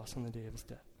to a cross on the day of his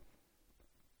death.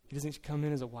 He doesn't come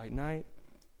in as a white knight.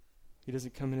 He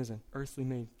doesn't come in as an earthly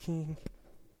made king.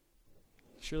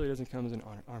 He surely doesn't come as an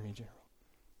army general.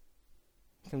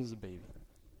 He comes as a baby.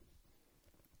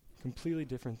 Completely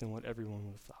different than what everyone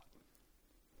would have thought.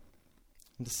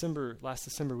 Last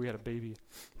December, we had a baby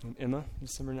named Emma,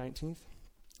 December 19th.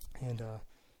 And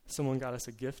someone got us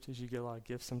a gift, as you get a lot of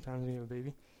gifts sometimes when you have a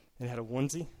baby. And it had a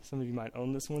onesie. Some of you might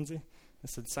own this onesie. It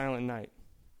said, Silent Night.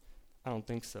 I don't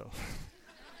think so.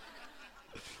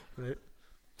 Right?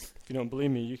 If you don't believe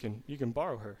me, you can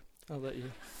borrow her. I'll let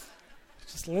you.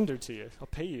 Just lend her to you. I'll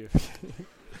pay you.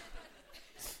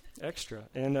 Extra.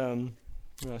 And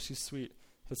she's sweet.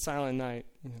 But Silent Night,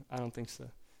 I don't think so.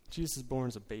 Jesus is born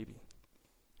as a baby.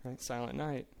 Right? Silent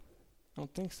Night, I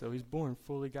don't think so. He's born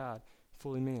fully God,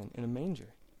 fully man, in a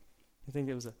manger. You think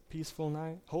it was a peaceful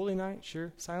night? Holy night?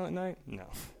 Sure. Silent night? No.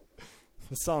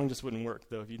 The song just wouldn't work,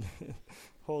 though. If you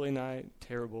Holy night,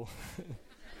 terrible.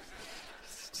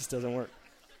 Just doesn't work.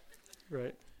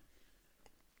 Right?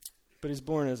 But he's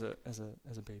born as a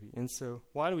baby. And so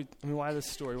why this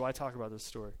story? Why talk about this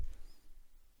story?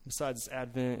 Besides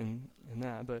Advent and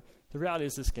that. But the reality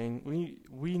is this, gang,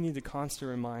 we need the constant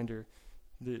reminder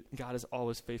that God is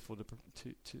always faithful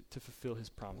to fulfill his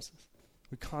promises.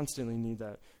 We constantly need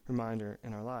that reminder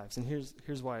in our lives. And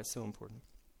here's why it's so important.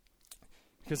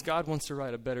 Because God wants to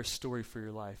write a better story for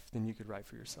your life than you could write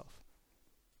for yourself.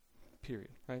 Period.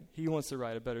 Right? He wants to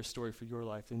write a better story for your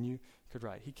life than you could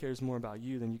write. He cares more about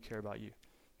you than you care about you.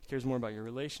 He cares more about your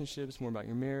relationships, more about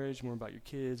your marriage, more about your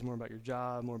kids, more about your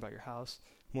job, more about your house,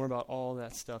 more about all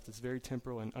that stuff that's very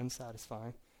temporal and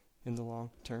unsatisfying in the long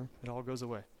term. It all goes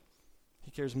away. He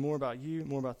cares more about you,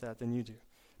 more about that than you do.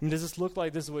 I mean, does this look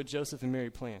like this is what Joseph and Mary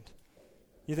planned?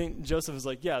 You think Joseph is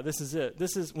like, yeah, this is it.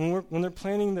 This is when they're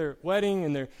planning their wedding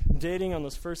and they're dating on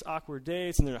those first awkward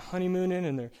dates and they're honeymooning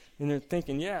and they're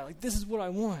thinking, yeah, like this is what I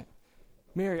want.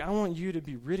 Mary, I want you to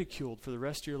be ridiculed for the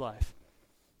rest of your life.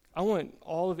 I want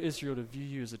all of Israel to view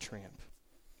you as a tramp.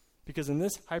 Because in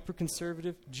this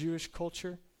hyper-conservative Jewish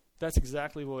culture, that's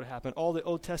exactly what would happen. All the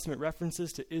Old Testament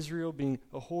references to Israel being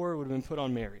a whore would have been put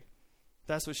on Mary.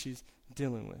 That's what she's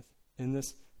dealing with in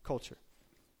this culture.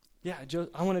 Yeah,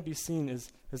 I want to be seen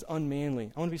as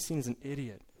unmanly. I want to be seen as an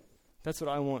idiot. That's what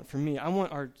I want for me. I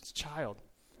want our child.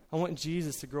 I want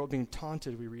Jesus to grow up being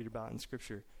taunted, we read about in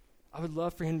Scripture. I would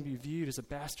love for him to be viewed as a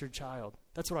bastard child.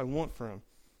 That's what I want for him.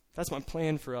 That's my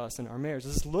plan for us in our marriage.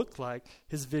 Does this look like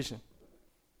his vision?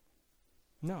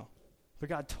 No. But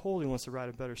God totally wants to write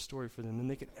a better story for them than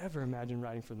they could ever imagine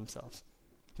writing for themselves.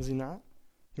 Does he not?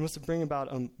 He wants to bring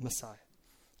about a Messiah.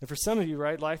 And for some of you,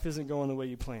 right, life isn't going the way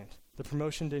you planned. The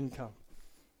promotion didn't come.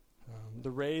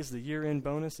 The raise, the year-end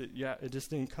bonus, it just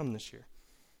didn't come this year.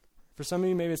 For some of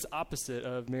you, maybe it's the opposite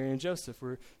of Mary and Joseph,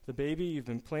 where the baby you've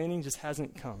been planning just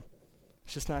hasn't come.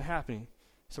 It's just not happening.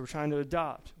 So we're trying to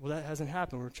adopt. Well, that hasn't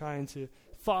happened. We're trying to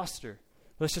foster.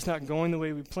 Well, it's just not going the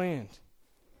way we planned.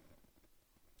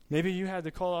 Maybe you had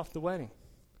to call off the wedding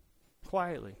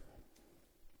quietly.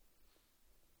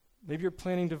 Maybe you're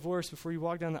planning divorce before you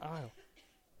walk down the aisle.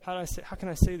 How can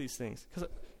I say these things? Because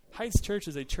Heights Church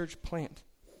is a church plant.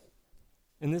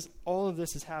 And all of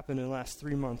this has happened in the last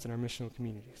 3 months in our missional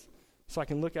communities. So I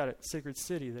can look at it, Sacred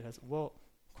City, that has,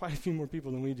 quite a few more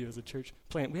people than we do as a church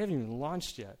plant. We haven't even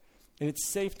launched yet. And it's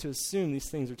safe to assume these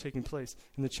things are taking place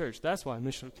in the church. That's why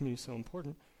missional community is so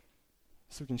important.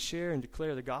 So we can share and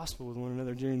declare the gospel with one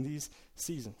another during these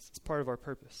seasons. It's part of our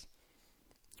purpose.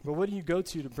 But what do you go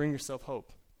to bring yourself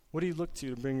hope? What do you look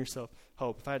to bring yourself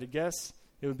hope? If I had to guess,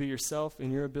 it would be yourself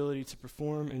and your ability to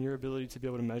perform and your ability to be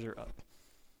able to measure up.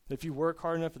 If you work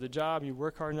hard enough at the job, you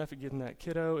work hard enough at getting that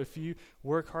kiddo, if you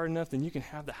work hard enough, then you can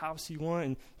have the house you want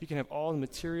and you can have all the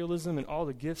materialism and all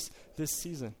the gifts this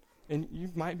season. And you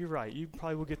might be right. You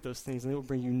probably will get those things and they will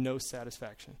bring you no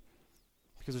satisfaction.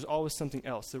 Because there's always something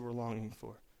else that we're longing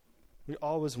for. We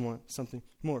always want something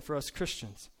more. For us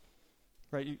Christians,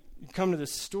 right? You come to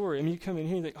this story. I mean, you come in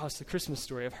here and you think, it's the Christmas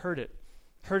story. I've heard it.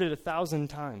 Heard it 1,000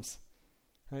 times,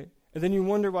 right? And then you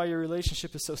wonder why your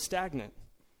relationship is so stagnant.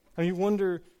 I mean, you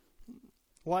wonder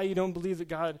why you don't believe that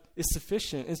God is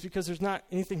sufficient. It's because there's not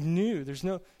anything new. There's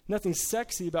nothing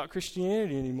sexy about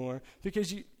Christianity anymore.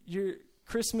 Because you're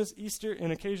Christmas, Easter,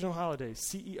 and occasional holidays,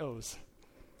 CEOs,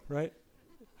 right?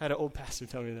 I had an old pastor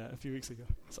tell me that a few weeks ago,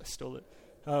 so I stole it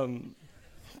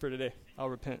for today. I'll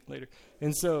repent later.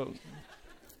 And so,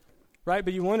 right?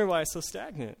 But you wonder why it's so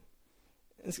stagnant.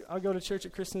 I'll go to church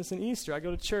at Christmas and Easter. I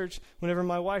go to church whenever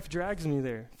my wife drags me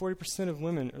there. 40% of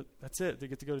women, that's it. They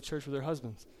get to go to church with their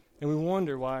husbands. And we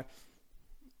wonder why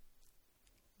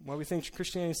we think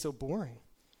Christianity is so boring.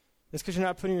 It's because you're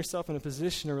not putting yourself in a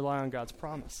position to rely on God's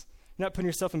promise. You're not putting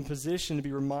yourself in a position to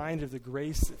be reminded of the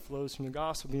grace that flows from the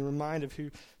gospel, being reminded of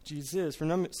who Jesus is. For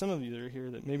some of you that are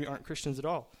here that maybe aren't Christians at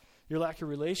all, your lack of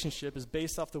relationship is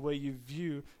based off the way you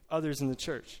view others in the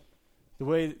church, the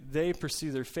way they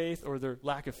pursue their faith or their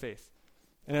lack of faith.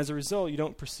 And as a result, you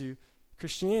don't pursue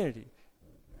Christianity.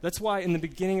 That's why in the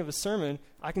beginning of a sermon,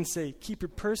 I can say, keep your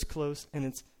purse close, and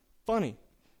it's funny.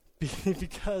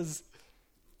 Because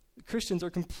Christians are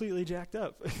completely jacked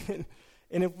up.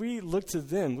 And if we look to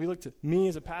them, we look to me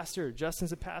as a pastor, Justin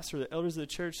as a pastor, the elders of the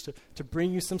church to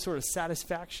bring you some sort of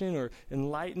satisfaction or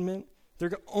enlightenment,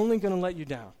 they're only going to let you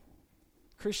down.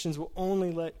 Christians will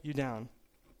only let you down,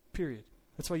 period.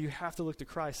 That's why you have to look to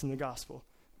Christ in the gospel.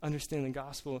 Understand the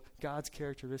gospel, God's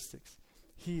characteristics.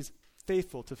 He's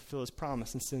faithful to fulfill his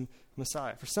promise and send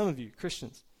Messiah. For some of you,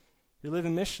 Christians, you're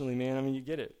living missionally, man. I mean, you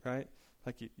get it, right?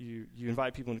 Like you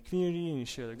invite people into the community and you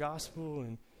share the gospel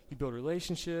and you build a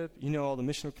relationship. You know all the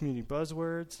missional community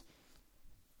buzzwords.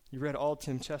 You read all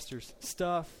Tim Chester's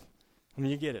stuff. I mean,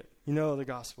 you get it. You know the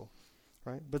gospel,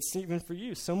 right? But even for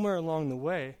you, somewhere along the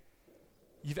way,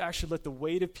 you've actually let the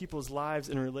weight of people's lives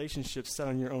and relationships set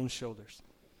on your own shoulders.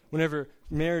 Whenever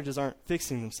marriages aren't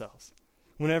fixing themselves.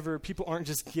 Whenever people aren't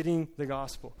just getting the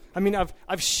gospel. I mean,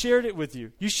 I've shared it with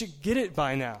you. You should get it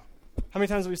by now. How many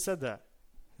times have we said that?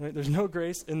 Right? There's no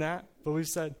grace in that, but we've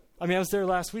said, I was there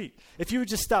last week. If you would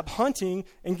just stop hunting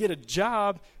and get a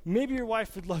job, maybe your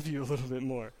wife would love you a little bit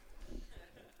more.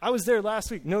 I was there last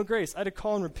week, no grace. I had to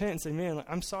call and repent and say, man,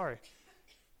 I'm sorry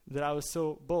that I was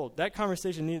so bold. That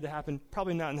conversation needed to happen,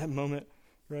 probably not in that moment,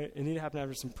 right? It needed to happen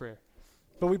after some prayer.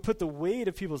 But we put the weight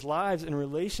of people's lives and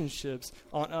relationships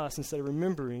on us instead of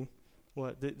remembering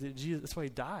that Jesus, that's why he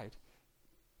died.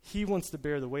 He wants to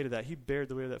bear the weight of that. He bared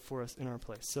the weight of that for us in our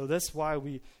place. So that's why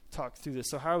we talk through this.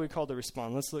 So how are we called to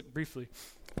respond? Let's look briefly.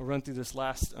 I'll run through this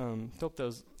last, hope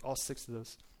those, all 6 of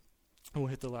those. And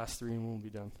we'll hit the last 3 and we'll be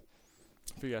done.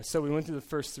 But yeah, so we went through the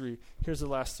first 3. Here's the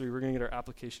last 3. We're going to get our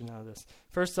application out of this.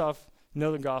 First off,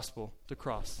 know the gospel, the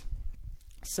cross.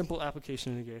 Simple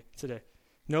application today.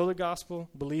 Know the gospel,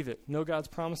 believe it. Know God's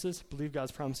promises, believe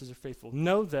God's promises are faithful.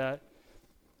 Know that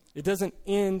it doesn't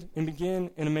end and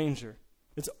begin in a manger.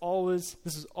 This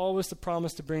is always the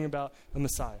promise to bring about a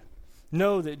Messiah.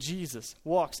 Know that Jesus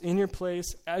walks in your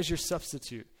place as your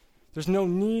substitute. There's no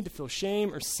need to feel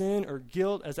shame or sin or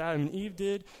guilt as Adam and Eve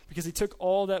did because he took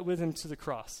all that with him to the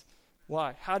cross.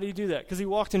 Why? How did he do that? Because he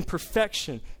walked in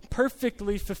perfection,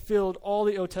 perfectly fulfilled all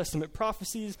the Old Testament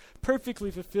prophecies,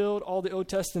 perfectly fulfilled all the Old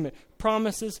Testament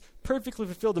promises, perfectly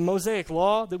fulfilled the Mosaic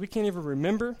law that we can't even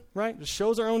remember, right? It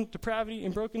shows our own depravity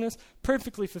and brokenness,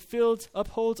 perfectly fulfilled,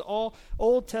 upholds all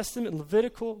Old Testament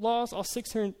Levitical laws, all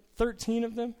 613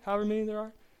 of them, however many there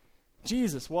are.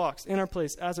 Jesus walks in our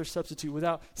place as our substitute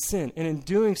without sin, and in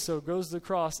doing so goes to the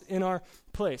cross in our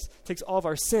place, takes all of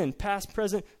our sin, past,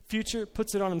 present, future,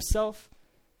 puts it on himself,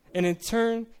 and in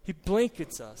turn, he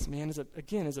blankets us. Man, as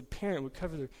a parent would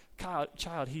cover their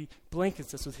child, he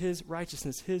blankets us with his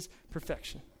righteousness, his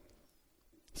perfection,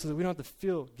 so that we don't have to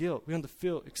feel guilt, we don't have to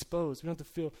feel exposed, we don't have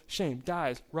to feel shame,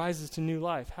 dies, rises to new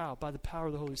life. How? By the power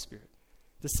of the Holy Spirit.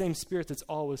 The same Spirit that's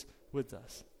always with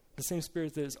us. The same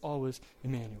Spirit that is always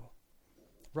Emmanuel.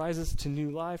 Rises to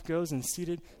new life, goes and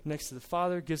seated next to the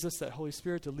Father, gives us that Holy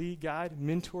Spirit to lead, guide,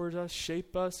 mentor us,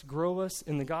 shape us, grow us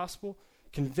in the gospel,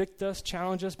 convict us,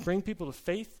 challenge us, bring people to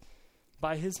faith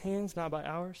by his hands, not by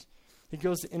ours. He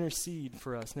goes to intercede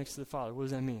for us next to the Father. What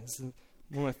does that mean? This is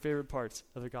one of my favorite parts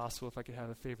of the gospel, if I could have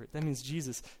a favorite. That means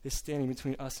Jesus is standing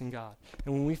between us and God.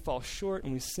 And when we fall short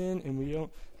and we sin and we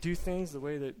don't do things the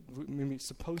way that we're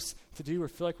supposed to do or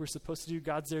feel like we're supposed to do,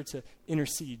 God's there to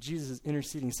intercede. Jesus is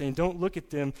interceding, saying, don't look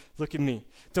at them, look at me.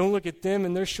 Don't look at them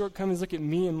and their shortcomings, look at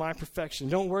me and my perfection.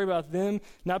 Don't worry about them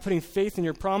not putting faith in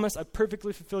your promise. I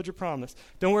perfectly fulfilled your promise.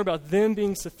 Don't worry about them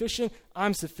being sufficient.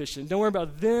 I'm sufficient. Don't worry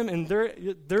about them and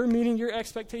their meeting your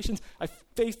expectations. I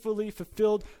faithfully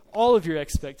fulfilled all of your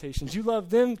expectations. You love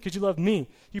them because you love me.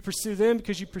 You pursue them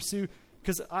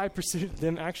because I pursued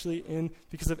them actually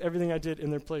because of everything I did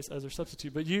in their place as their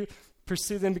substitute. But you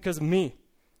pursue them because of me,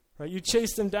 right? You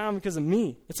chase them down because of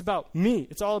me. It's about me.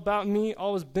 It's all about me,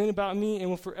 always been about me, and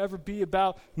will forever be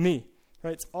about me,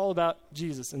 right? It's all about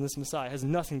Jesus and this Messiah. It has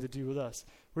nothing to do with us.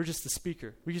 We're just the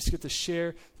speaker. We just get to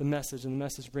share the message, and the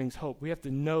message brings hope. We have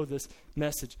to know this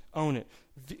message, own it,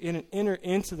 enter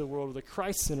into the world with a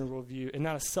Christ-centered worldview and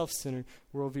not a self-centered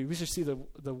worldview. We should see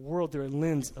the world through a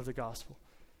lens of the gospel,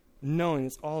 knowing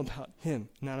it's all about him,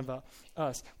 not about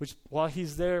us, which while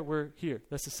he's there, we're here.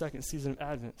 That's the second season of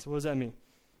Advent. So what does that mean?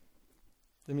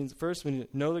 That means first we need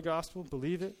to know the gospel,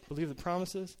 believe it, believe the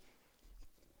promises.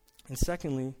 And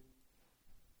secondly,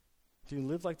 do you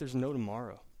live like there's no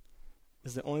tomorrow?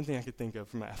 Is the only thing I could think of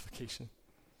for my application.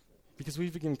 Because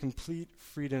we've given complete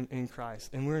freedom in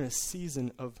Christ, and we're in a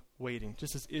season of waiting,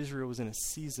 just as Israel was in a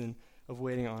season of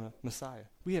waiting on a Messiah.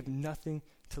 We have nothing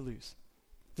to lose.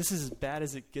 This is as bad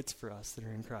as it gets for us that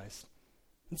are in Christ.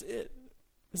 That's it.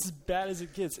 This is as bad as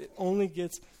it gets. It only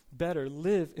gets better.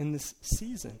 Live in this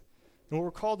season. And what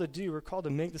we're called to do, we're called to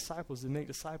make disciples.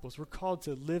 We're called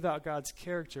to live out God's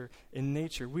character and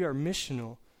nature. We are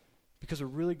missional because we're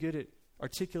really good at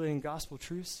articulating gospel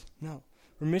truths? No.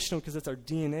 We're missional because that's our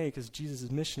DNA, because Jesus is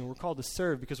missional. We're called to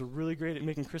serve because we're really great at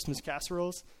making Christmas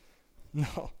casseroles?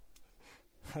 No.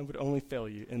 I would only fail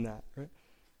you in that, right?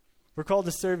 We're called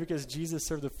to serve because Jesus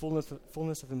served the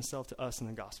fullness of himself to us in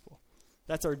the gospel.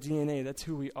 That's our DNA. That's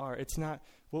who we are. It's not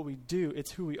what we do.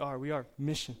 It's who we are. We are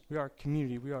mission. We are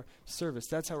community. We are service.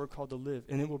 That's how we're called to live.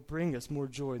 And it will bring us more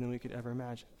joy than we could ever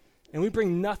imagine. And we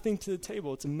bring nothing to the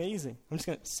table. It's amazing. I'm just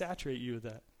going to saturate you with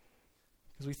that.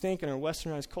 Because we think in our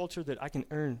westernized culture that I can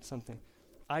earn something.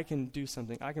 I can do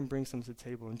something. I can bring something to the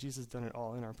table. And Jesus has done it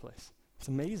all in our place. It's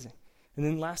amazing. And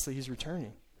then lastly, he's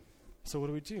returning. So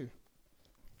what do?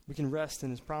 We can rest in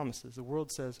his promises. The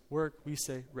world says work. We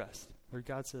say rest. Or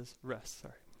God says rest,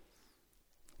 sorry.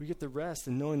 We get the rest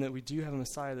in knowing that we do have a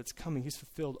Messiah that's coming. He's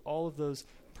fulfilled all of those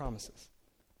promises.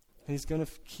 And he's going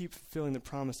to keep fulfilling the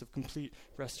promise of complete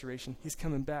restoration. He's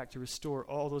coming back to restore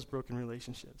all those broken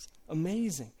relationships.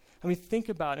 Amazing. I mean, think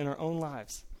about in our own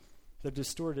lives the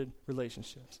distorted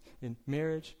relationships. In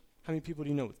marriage, how many people do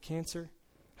you know with cancer?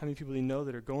 How many people do you know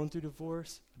that are going through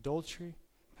divorce, adultery?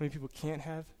 How many people can't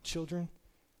have children?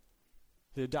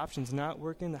 The adoption's not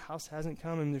working. The house hasn't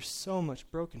come. And there's so much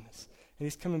brokenness. And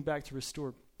he's coming back to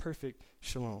restore perfect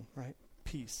shalom, right?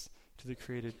 Peace to the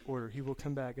created order. He will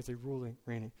come back as a ruling,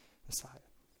 reigning Messiah.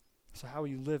 So how will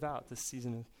you live out this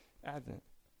season of Advent?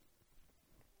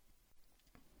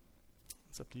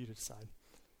 It's up to you to decide.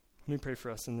 Let me pray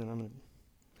for us, and then I'm going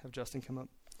to have Justin come up.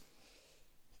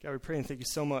 God, we pray and thank you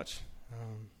so much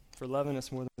for loving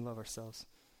us more than we love ourselves.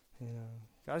 And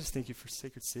God, I just thank you for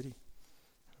Sacred City.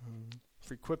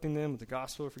 For equipping them with the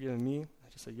gospel, for giving me,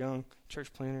 just a young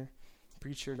church planner,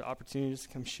 preacher, the opportunities to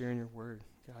come share in your word.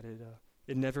 God,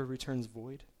 it never returns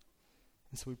void.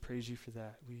 And so we praise you for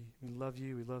that. We love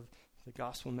you. We love the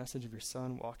gospel message of your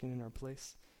son walking in our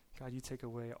place. God, you take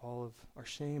away all of our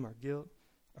shame, our guilt,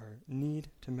 our need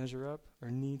to measure up,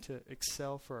 our need to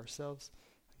excel for ourselves.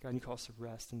 God, you call us to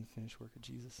rest in the finished work of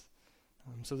Jesus.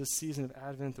 So this season of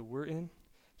Advent that we're in,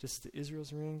 just as the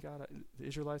Israelites are in, God, the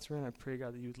Israelites are in, I pray,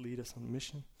 God, that you would lead us on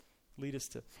mission. Lead us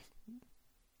to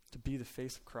be the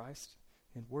face of Christ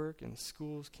in work, in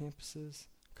schools, campuses,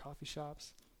 coffee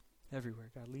shops, everywhere.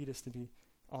 God, lead us to be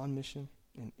on mission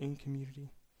and in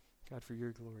community. God, for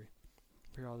your glory.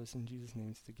 I pray all this in Jesus'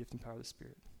 name, to the gift and power of the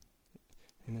Spirit.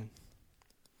 Amen.